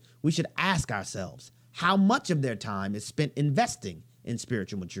Lord, we should ask ourselves how much of their time is spent investing in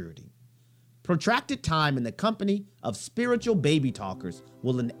spiritual maturity. Protracted time in the company of spiritual baby talkers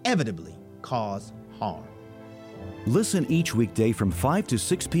will inevitably cause harm. Listen each weekday from 5 to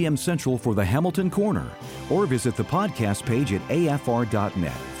 6 p.m. Central for the Hamilton Corner, or visit the podcast page at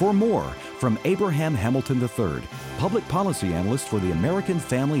afr.net for more from Abraham Hamilton III, Public Policy Analyst for the American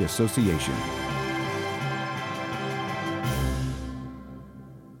Family Association.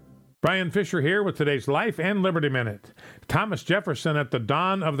 Brian Fisher here with today's Life and Liberty Minute. Thomas Jefferson at the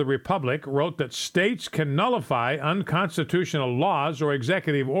dawn of the Republic wrote that states can nullify unconstitutional laws or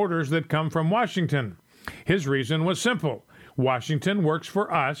executive orders that come from Washington. His reason was simple. Washington works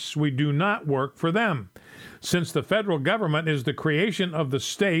for us. We do not work for them. Since the federal government is the creation of the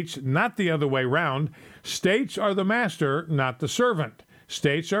states, not the other way round, states are the master, not the servant.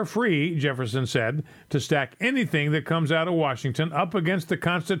 States are free, Jefferson said, to stack anything that comes out of Washington up against the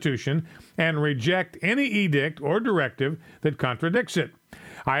Constitution and reject any edict or directive that contradicts it.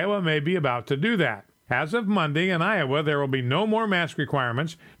 Iowa may be about to do that. As of Monday in Iowa, there will be no more mask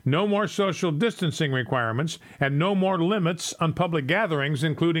requirements, no more social distancing requirements, and no more limits on public gatherings,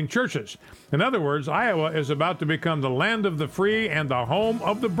 including churches. In other words, Iowa is about to become the land of the free and the home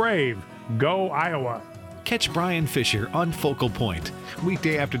of the brave. Go Iowa! Catch Brian Fisher on Focal Point,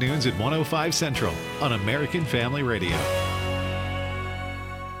 weekday afternoons at 1:05 Central on American Family Radio.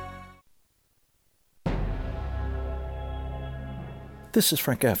 This is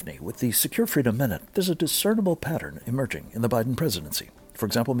Frank Gaffney with the Secure Freedom Minute. There's a discernible pattern emerging in the Biden presidency. For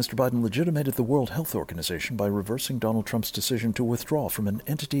example, Mr. Biden legitimated the World Health Organization by reversing Donald Trump's decision to withdraw from an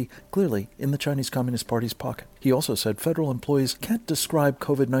entity clearly in the Chinese Communist Party's pocket. He also said federal employees can't describe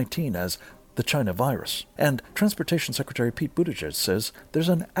COVID-19 as the China virus. And Transportation Secretary Pete Buttigieg says there's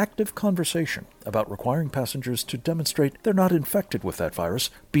an active conversation about requiring passengers to demonstrate they're not infected with that virus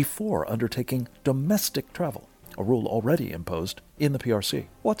before undertaking domestic travel, a rule already imposed in the PRC.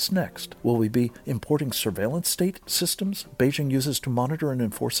 What's next? Will we be importing surveillance state systems Beijing uses to monitor and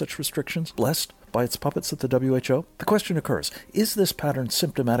enforce such restrictions, blessed by its puppets at the WHO? The question occurs, is this pattern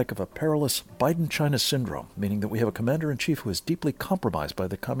symptomatic of a perilous Biden-China syndrome, meaning that we have a commander-in-chief who is deeply compromised by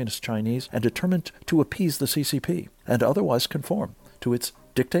the communist Chinese and determined to appease the CCP and otherwise conform to its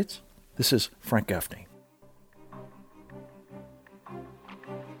dictates? This is Frank Gaffney.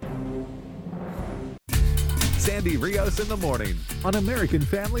 Sandy Rios in the morning on American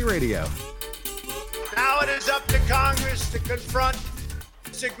Family Radio. Now it is up to Congress to confront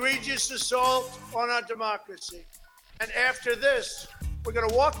this egregious assault on our democracy. And after this, we're going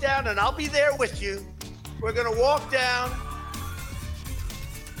to walk down, and I'll be there with you. We're going to walk down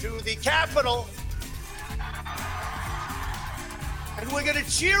to the Capitol, and we're going to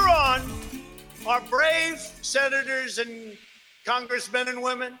cheer on our brave senators and congressmen and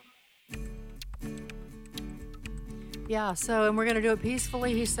women. Yeah, and we're going to do it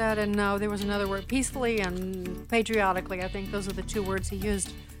peacefully, he said, and no, there was another word, peacefully and patriotically. I think those are the two words he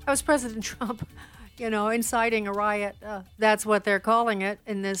used. That was President Trump, inciting a riot. That's what they're calling it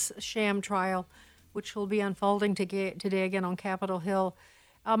in this sham trial, which will be unfolding today again on Capitol Hill.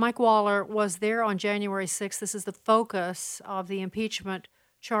 Mike Waller was there on January 6th. This is the focus of the impeachment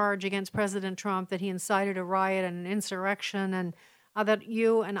charge against President Trump, that he incited a riot and an insurrection, and that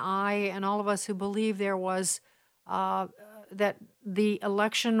you and I and all of us who believe there was that the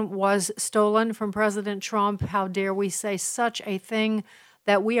election was stolen from President Trump. How dare we say such a thing?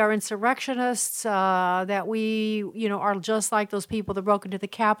 That we are insurrectionists, that we, are just like those people that broke into the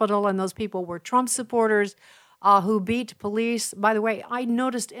Capitol, and those people were Trump supporters who beat police. By the way, I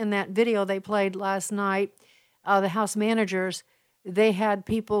noticed in that video they played last night, the House managers, they had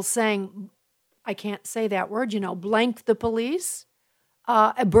people saying, I can't say that word, blank the police,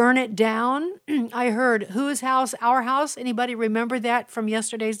 burn it down. I heard whose house, our house. Anybody remember that from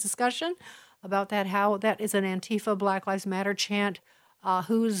yesterday's discussion about that? How that is an Antifa Black Lives Matter chant.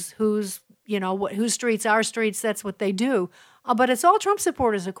 Whose streets, our streets, that's what they do. But it's all Trump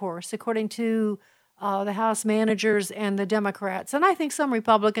supporters, of course, according to the House managers and the Democrats. And I think some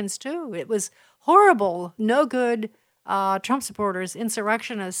Republicans, too. It was horrible, no good Trump supporters,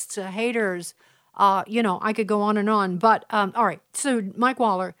 insurrectionists, haters. I could go on and on. But, all right, so Mike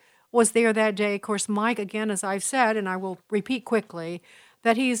Waller was there that day. Of course, Mike, again, as I've said, and I will repeat quickly,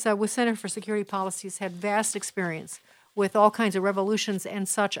 that he's with Center for Security Policies, had vast experience with all kinds of revolutions and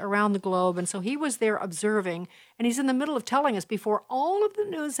such around the globe. And so he was there observing, and he's in the middle of telling us before all of the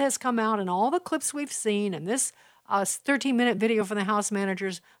news has come out and all the clips we've seen and this 13-minute video from the House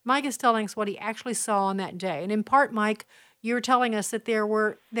managers, Mike is telling us what he actually saw on that day. And in part, Mike, you're telling us that there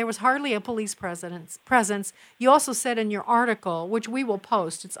was hardly a police presence. You also said in your article, which we will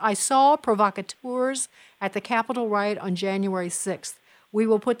post, I saw provocateurs at the Capitol riot on January 6th. We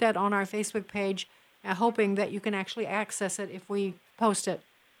will put that on our Facebook page, hoping that you can actually access it if we post it.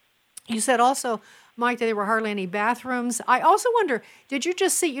 You said also, Mike, that there were hardly any bathrooms. I also wonder, did you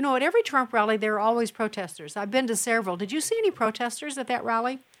just see, at every Trump rally, there are always protesters. I've been to several. Did you see any protesters at that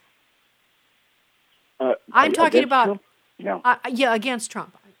rally? I'm talking about, Trump? No. Against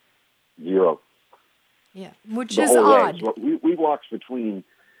Trump. Zero. Yeah, which the is whole odd. Way. We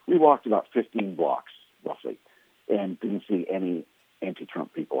walked about 15 blocks, roughly, and didn't see any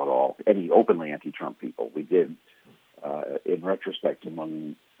anti-Trump people at all, any openly anti-Trump people. We did, in retrospect,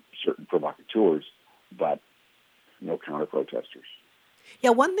 among certain provocateurs, but no counter-protesters. Yeah,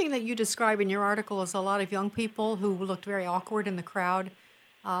 one thing that you describe in your article is a lot of young people who looked very awkward in the crowd,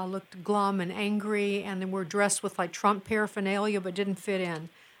 looked glum and angry, and then were dressed with like Trump paraphernalia but didn't fit in.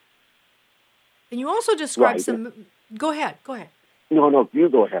 And you also described some... Go ahead. No, you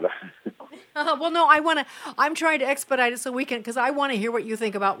go ahead. Well, no, I'm trying to expedite it so we can, because I want to hear what you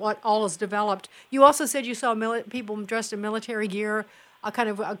think about what all is developed. You also said you saw people dressed in military gear, kind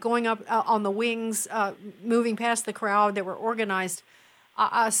of going up on the wings, moving past the crowd that were organized.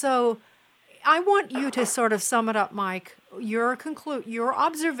 So I want you to sort of sum it up, Mike. Your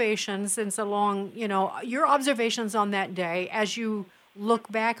observations since your observations on that day as you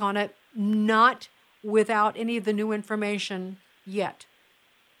look back on it, not without any of the new information yet.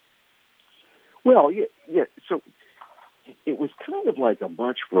 Well, yeah. So it was kind of like a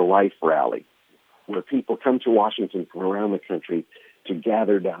March for Life rally where people come to Washington from around the country to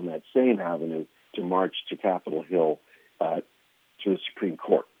gather down that same avenue to march to Capitol Hill to the Supreme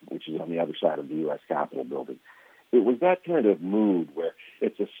Court, which is on the other side of the U.S. Capitol building. It was that kind of mood where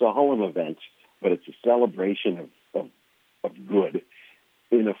it's a solemn event, but it's a celebration of good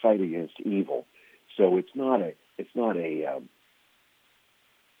in a fight against evil. So it's not a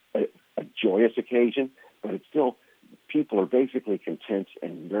joyous occasion, but it's still, people are basically content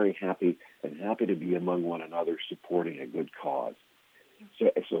and very happy to be among one another supporting a good cause.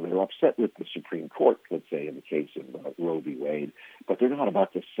 So they're upset with the Supreme Court, let's say in the case of Roe v. Wade, but they're not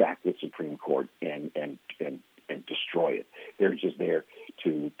about to sack the Supreme Court and destroy it. They're just there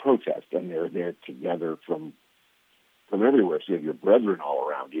to protest, and they're there together from everywhere. So you have your brethren all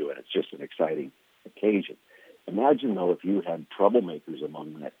around you, and it's just an exciting occasion. Imagine, though, if you had troublemakers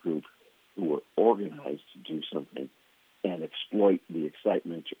among that group who were organized to do something and exploit the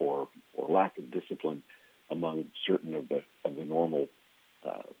excitement or lack of discipline among certain of the normal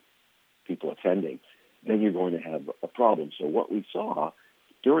people attending, then you're going to have a problem. So what we saw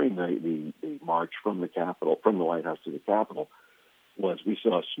during the march from the Capitol, from the White House to the Capitol, was we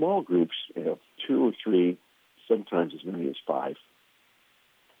saw small groups, 2 or 3, sometimes as many as 5,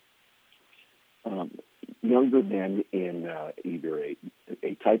 younger men in either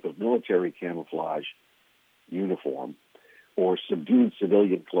a type of military camouflage uniform or subdued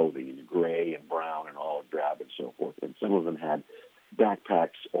civilian clothing in gray and brown and olive drab and so forth. And some of them had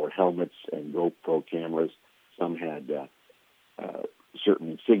backpacks or helmets and GoPro cameras. Some had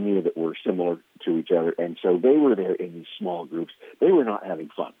certain insignia that were similar to each other. And so they were there in these small groups. They were not having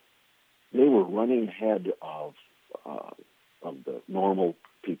fun. They were running ahead of the normal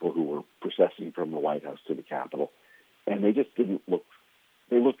people who were processing from the White House to the Capitol. and they just didn't look.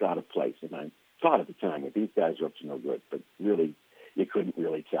 They looked out of place, and I thought at the time that these guys are up to no good, but really, you couldn't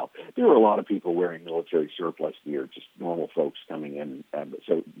really tell. There were a lot of people wearing military surplus gear, just normal folks coming in,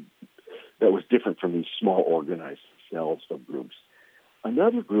 so that was different from these small organized cells of groups.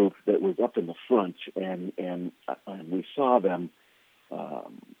 Another group that was up in the front, and we saw them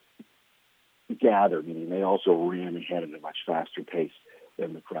gather, meaning they also ran ahead at a much faster pace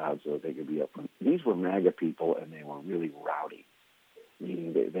than the crowd so that they could be up front. These were MAGA people, and they were really rowdy,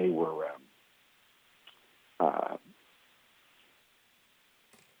 meaning they were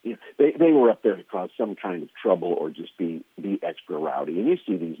they were up there to cause some kind of trouble or just be extra rowdy. And you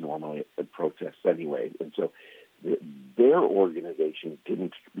see these normally at protests anyway. And so their organization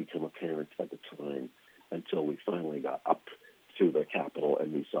didn't become apparent at the time until we finally got up to the Capitol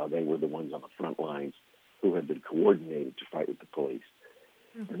and we saw they were the ones on the front lines who had been coordinated to fight with the police.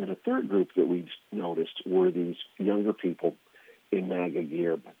 Mm-hmm. And then a third group that we noticed were these younger people in MAGA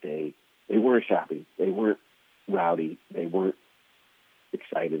gear, but they weren't happy. They weren't rowdy. They weren't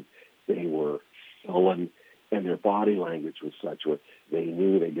excited. They were sullen, and their body language was such that they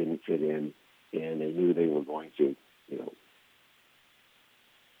knew they didn't fit in, and they knew they were going to,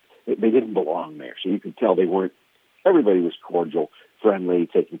 they didn't belong there. So you could tell they weren't. Everybody was cordial, friendly,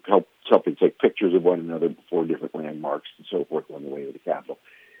 helping take pictures of one another before different landmarks and so forth on the way to the Capitol.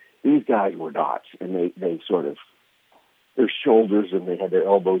 These guys were not, and they sort of, their shoulders, and they had their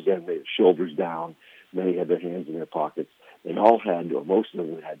elbows in, their shoulders down, they had their hands in their pockets. They all had, or most of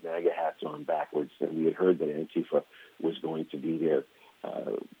them had MAGA hats on backwards, and we had heard that Antifa was going to be there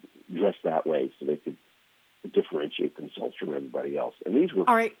dressed that way so they could differentiate themselves from everybody else. And these were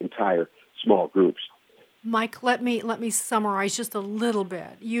entire small groups. Mike, let me summarize just a little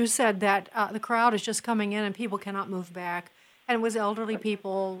bit. You said that the crowd is just coming in and people cannot move back. And it was elderly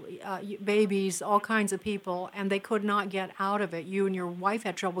people, babies, all kinds of people, and they could not get out of it. You and your wife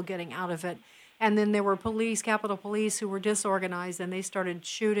had trouble getting out of it. And then there were police, Capitol Police, who were disorganized, and they started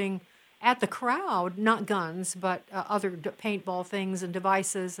shooting at the crowd, not guns, but other paintball things and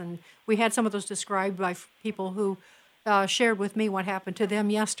devices. And we had some of those described by people who shared with me what happened to them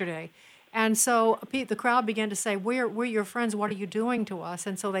yesterday. And so the crowd began to say, we're your friends, what are you doing to us?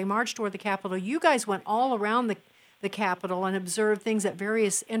 And so they marched toward the Capitol. You guys went all around the Capitol and observed things at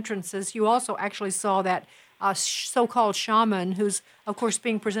various entrances. You also actually saw that so-called shaman, who's, of course,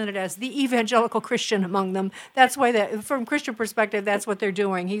 being presented as the evangelical Christian among them. That's why, from Christian perspective, that's what they're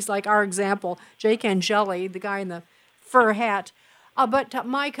doing. He's like our example, Jake Angeli, the guy in the fur hat. But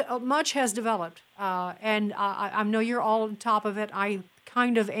Mike, much has developed, and I know you're all on top of it. I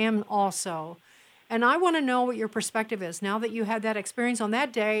kind of am also. And I want to know what your perspective is now that you had that experience on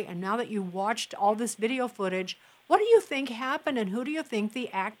that day and now that you watched all this video footage. What do you think happened, and who do you think the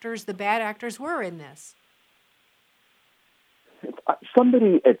bad actors were in this?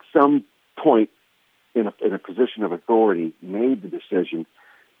 Somebody at some point in a position of authority made the decision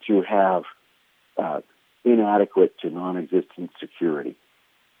to have inadequate to non-existent security.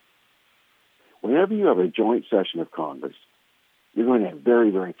 Whenever you have a joint session of Congress, you're going to have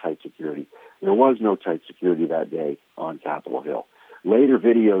very, very tight security. There was no tight security that day on Capitol Hill. Later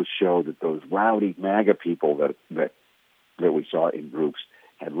videos show that those rowdy MAGA people that we saw in groups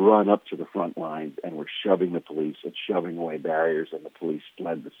had run up to the front lines and were shoving the police and shoving away barriers, and the police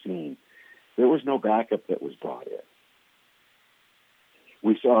fled the scene. There was no backup that was brought in.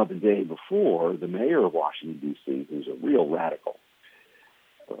 We saw the day before the mayor of Washington, D.C., who's a real radical,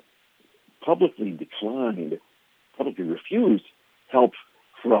 publicly refused help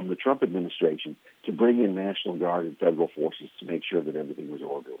from the Trump administration to bring in National Guard and federal forces to make sure that everything was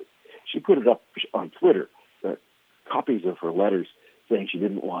orderly. She put it up on Twitter, copies of her letters saying she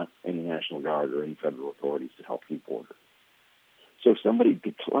didn't want any National Guard or any federal authorities to help keep order. So somebody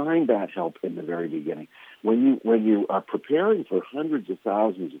declined that help in the very beginning. When you are preparing for hundreds of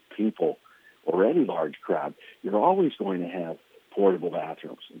thousands of people or any large crowd, you're always going to have portable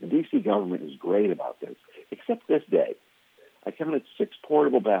bathrooms. The D.C. government is great about this, except this day. I counted 6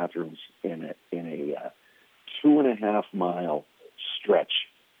 portable bathrooms in a 2.5-mile stretch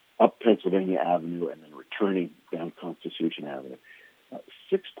up Pennsylvania Avenue and then returning down Constitution Avenue.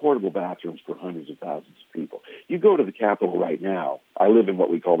 6 portable bathrooms for hundreds of thousands of people. You go to the Capitol right now. I live in what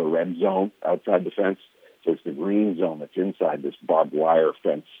we call the red zone outside the fence. So it's the green zone that's inside this barbed wire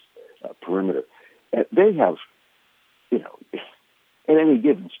fence perimeter. And they have, at any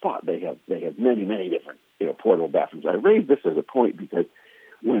given spot, they have many, many different, portable bathrooms. I raise this as a point because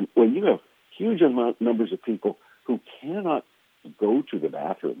when you have huge numbers of people who cannot go to the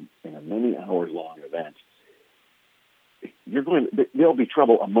bathroom in a many hours long event, there'll be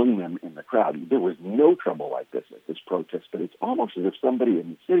trouble among them in the crowd. There was no trouble like this at this protest, but it's almost as if somebody in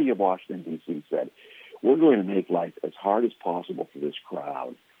the city of Washington, D.C. said, we're going to make life as hard as possible for this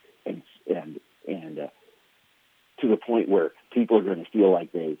crowd, and to the point where people are going to feel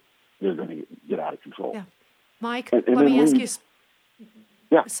like they're going to get out of control. Yeah. Mike, and let me ask you.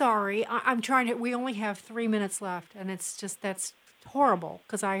 Yeah. Sorry, I'm trying to. We only have 3 minutes left, and it's just that's horrible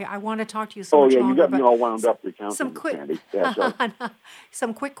because I want to talk to you so much longer. Oh, yeah, you got me all wound up recounting some quick, Sandy. Yeah,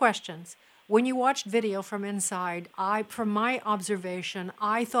 some quick questions. When you watched video from inside, from my observation,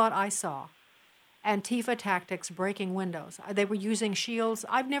 I thought I saw Antifa tactics breaking windows. They were using shields.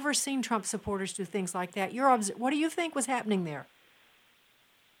 I've never seen Trump supporters do things like that. What do you think was happening there?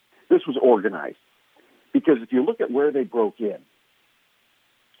 This was organized. Because if you look at where they broke in,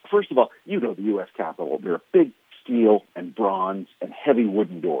 first of all, the U.S. Capitol, there are big steel and bronze and heavy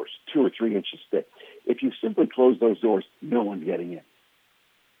wooden doors, 2 or 3 inches thick. If you simply close those doors, no one's getting in.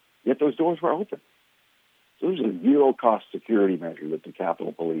 Yet those doors were open. So this was a zero-cost security measure that the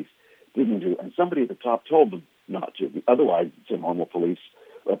Capitol Police didn't do, and somebody at the top told them not to. Otherwise, it's a normal police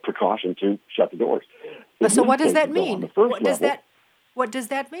precaution to shut the doors. So what does that mean? What does that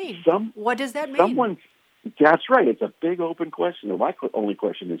mean? What does that mean? That's right. It's a big open question. My only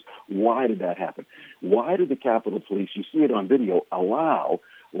question is, why did that happen? Why did the Capitol Police, you see it on video, allow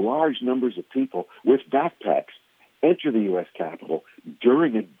large numbers of people with backpacks enter the U.S. Capitol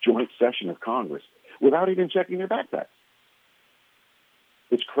during a joint session of Congress without even checking their backpacks?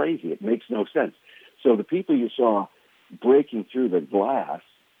 It's crazy. It makes no sense. So the people you saw breaking through the glass,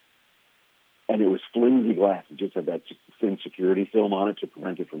 and it was flimsy glass, it just had that thin security film on it to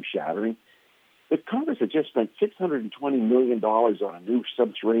prevent it from shattering. But Congress had just spent $620 million on a new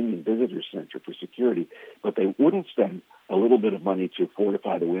subterranean visitor center for security, but they wouldn't spend a little bit of money to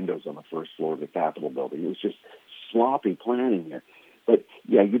fortify the windows on the first floor of the Capitol building. It was just sloppy planning there. But,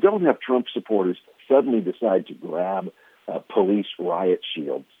 yeah, you don't have Trump supporters suddenly decide to grab police riot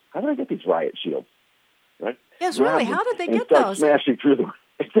shields. How did I get these riot shields? Right? Yes, really. How did they get those? Smashing through them.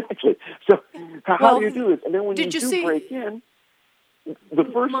 Exactly. So how do you do this? And then when you break in, the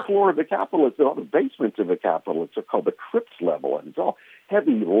first floor of the Capitol is all the basements of the Capitol. It's called the crypt level, and it's all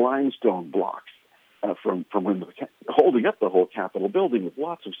heavy limestone blocks from holding up the whole Capitol building with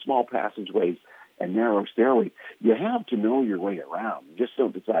lots of small passageways and narrow stairways. You have to know your way around. You just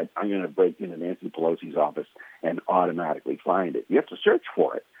don't decide, I'm going to break into Nancy Pelosi's office and automatically find it. You have to search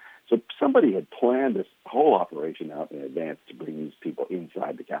for it. So somebody had planned this whole operation out in advance to bring these people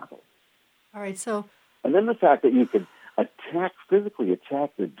inside the Capitol. All right, so... And then the fact that you could physically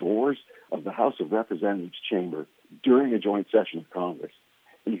attack the doors of the House of Representatives chamber during a joint session of Congress,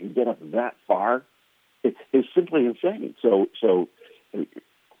 and you can get up that far, it's simply insane. So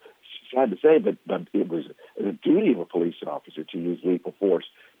sad to say, but it was the duty of a police officer to use lethal force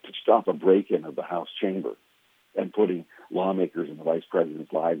to stop a break-in of the House chamber and putting lawmakers and the vice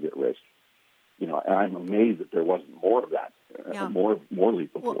president's lives at risk. I'm amazed that there wasn't more of that, more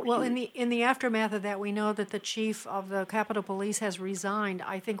lethal force. Well, in the aftermath of that, we know that the chief of the Capitol Police has resigned.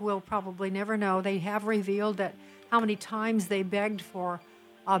 I think we'll probably never know. They have revealed that how many times they begged for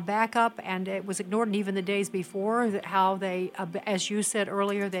backup, and it was ignored. And even the days before, how they, as you said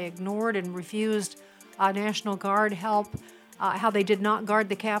earlier, they ignored and refused National Guard help. How they did not guard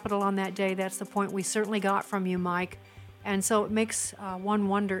the Capitol on that day. That's the point we certainly got from you, Mike. And so it makes one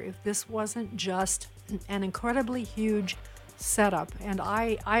wonder if this wasn't just an incredibly huge setup. And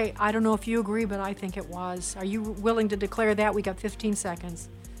I don't know if you agree, but I think it was. Are you willing to declare that? We got 15 seconds.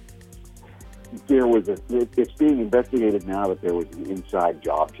 It's being investigated now that there was an inside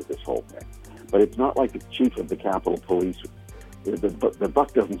job to this whole thing. But it's not like the chief of the Capitol Police. The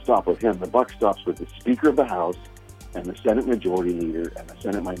buck doesn't stop with him. The buck stops with the Speaker of the House and the Senate Majority Leader and the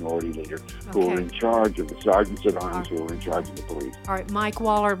Senate Minority Leader, who are in charge of the sergeants at arms, who are in charge of the police. All right, Mike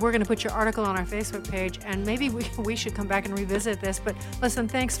Waller, we're going to put your article on our Facebook page, and maybe we should come back and revisit this. But listen,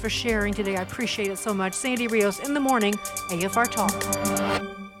 thanks for sharing today. I appreciate it so much. Sandy Rios in the morning, AFR Talk.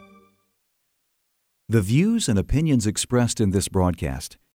 The views and opinions expressed in this broadcast,